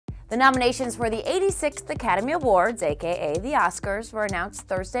The nominations for the 86th Academy Awards, aka the Oscars, were announced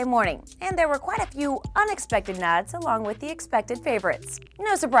Thursday morning, and there were quite a few unexpected nods along with the expected favorites.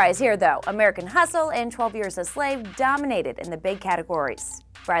 No surprise here though, American Hustle and 12 Years a Slave dominated in the big categories.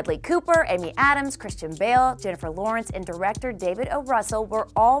 Bradley Cooper, Amy Adams, Christian Bale, Jennifer Lawrence, and director David O. Russell were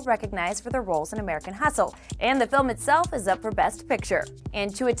all recognized for their roles in American Hustle, and the film itself is up for Best Picture.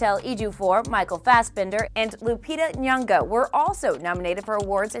 And Chiwetel Ejiofor, Michael Fassbender, and Lupita Nyong'o were also nominated for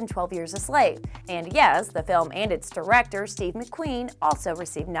awards in 12 Years a Slave. And yes, the film and its director, Steve McQueen, also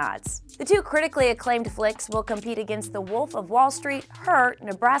received nods. The two critically acclaimed flicks will compete against The Wolf of Wall Street, Her,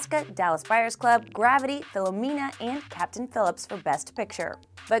 Nebraska, Dallas Buyers Club, Gravity, Philomena, and Captain Phillips for Best Picture.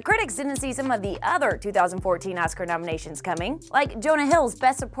 But critics didn't see some of the other 2014 Oscar nominations coming, like Jonah Hill's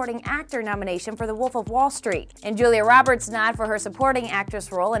Best Supporting Actor nomination for The Wolf of Wall Street. And Julia Roberts' nod for her supporting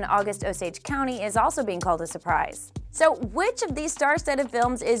actress role in August Osage County is also being called a surprise. So which of these star-studded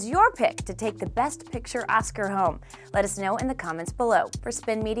films is your pick to take the Best Picture Oscar home? Let us know in the comments below. For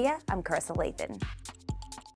Spin Media, I'm Carissa Lathan.